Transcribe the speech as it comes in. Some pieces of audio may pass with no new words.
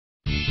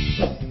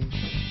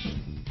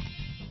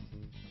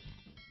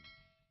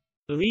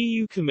The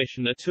EU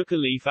Commissioner took a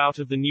leaf out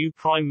of the new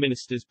Prime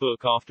Minister's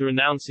book after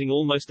announcing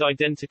almost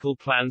identical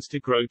plans to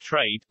grow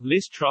trade.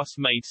 Liz Truss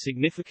made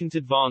significant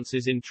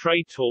advances in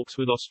trade talks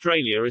with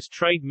Australia as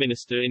Trade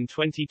Minister in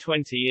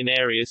 2020 in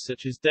areas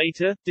such as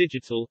data,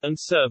 digital, and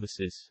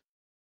services.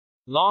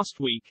 Last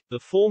week, the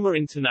former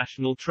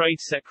International Trade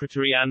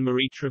Secretary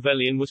Anne-Marie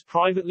Trevelyan was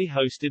privately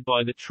hosted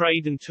by the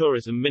Trade and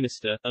Tourism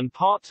Minister, and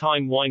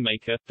part-time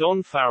winemaker,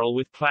 Don Farrell,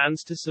 with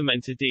plans to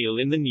cement a deal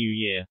in the new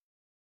year.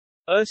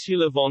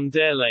 Ursula von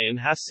der Leyen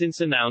has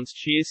since announced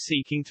she is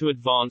seeking to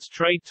advance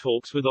trade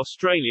talks with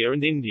Australia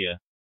and India.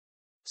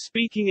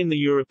 Speaking in the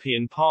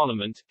European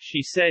Parliament,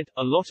 she said,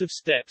 "A lot of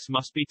steps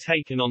must be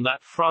taken on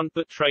that front,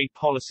 but trade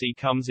policy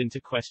comes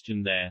into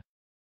question there.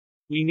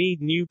 We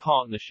need new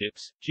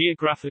partnerships.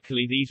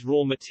 Geographically, these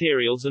raw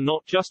materials are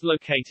not just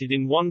located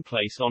in one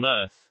place on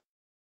Earth.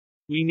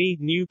 We need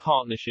new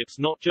partnerships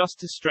not just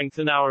to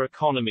strengthen our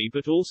economy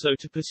but also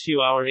to pursue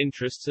our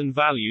interests and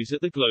values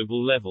at the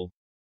global level.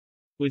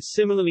 With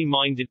similarly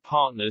minded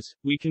partners,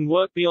 we can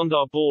work beyond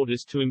our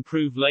borders to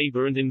improve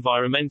labor and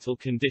environmental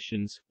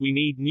conditions. We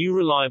need new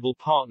reliable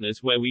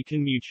partners where we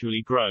can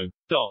mutually grow."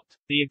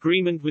 The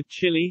agreement with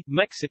Chile,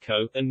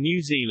 Mexico, and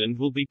New Zealand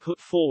will be put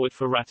forward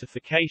for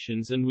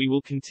ratifications, and we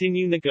will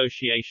continue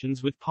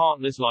negotiations with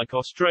partners like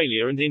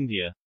Australia and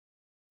India.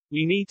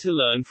 We need to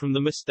learn from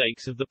the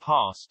mistakes of the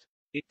past.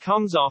 It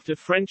comes after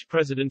French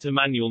President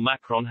Emmanuel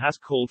Macron has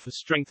called for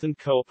strengthened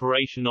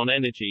cooperation on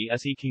energy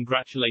as he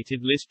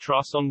congratulated Liz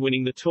Truss on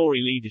winning the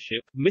Tory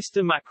leadership.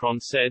 Mr. Macron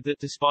said that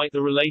despite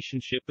the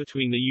relationship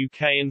between the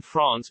UK and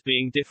France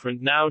being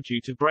different now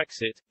due to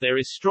Brexit, there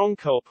is strong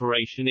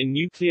cooperation in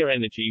nuclear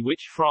energy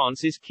which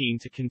France is keen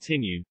to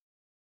continue.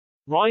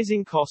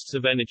 Rising costs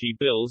of energy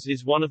bills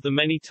is one of the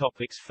many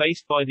topics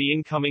faced by the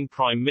incoming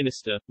Prime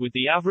Minister, with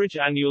the average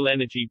annual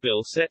energy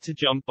bill set to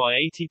jump by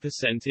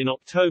 80% in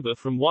October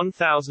from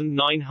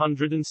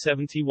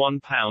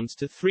 £1,971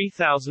 to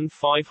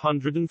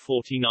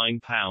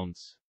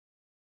 £3,549.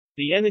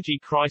 The energy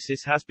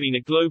crisis has been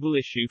a global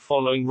issue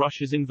following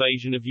Russia's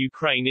invasion of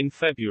Ukraine in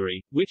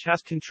February, which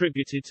has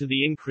contributed to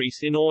the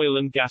increase in oil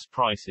and gas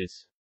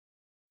prices.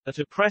 At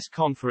a press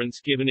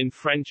conference given in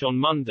French on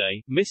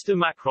Monday, Mr.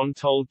 Macron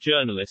told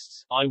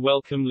journalists, "I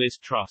welcome Liz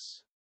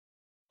Truss.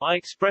 I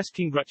express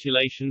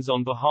congratulations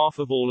on behalf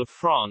of all of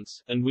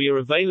France, and we are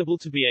available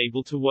to be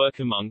able to work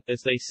among,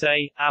 as they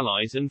say,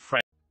 allies and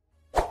friends."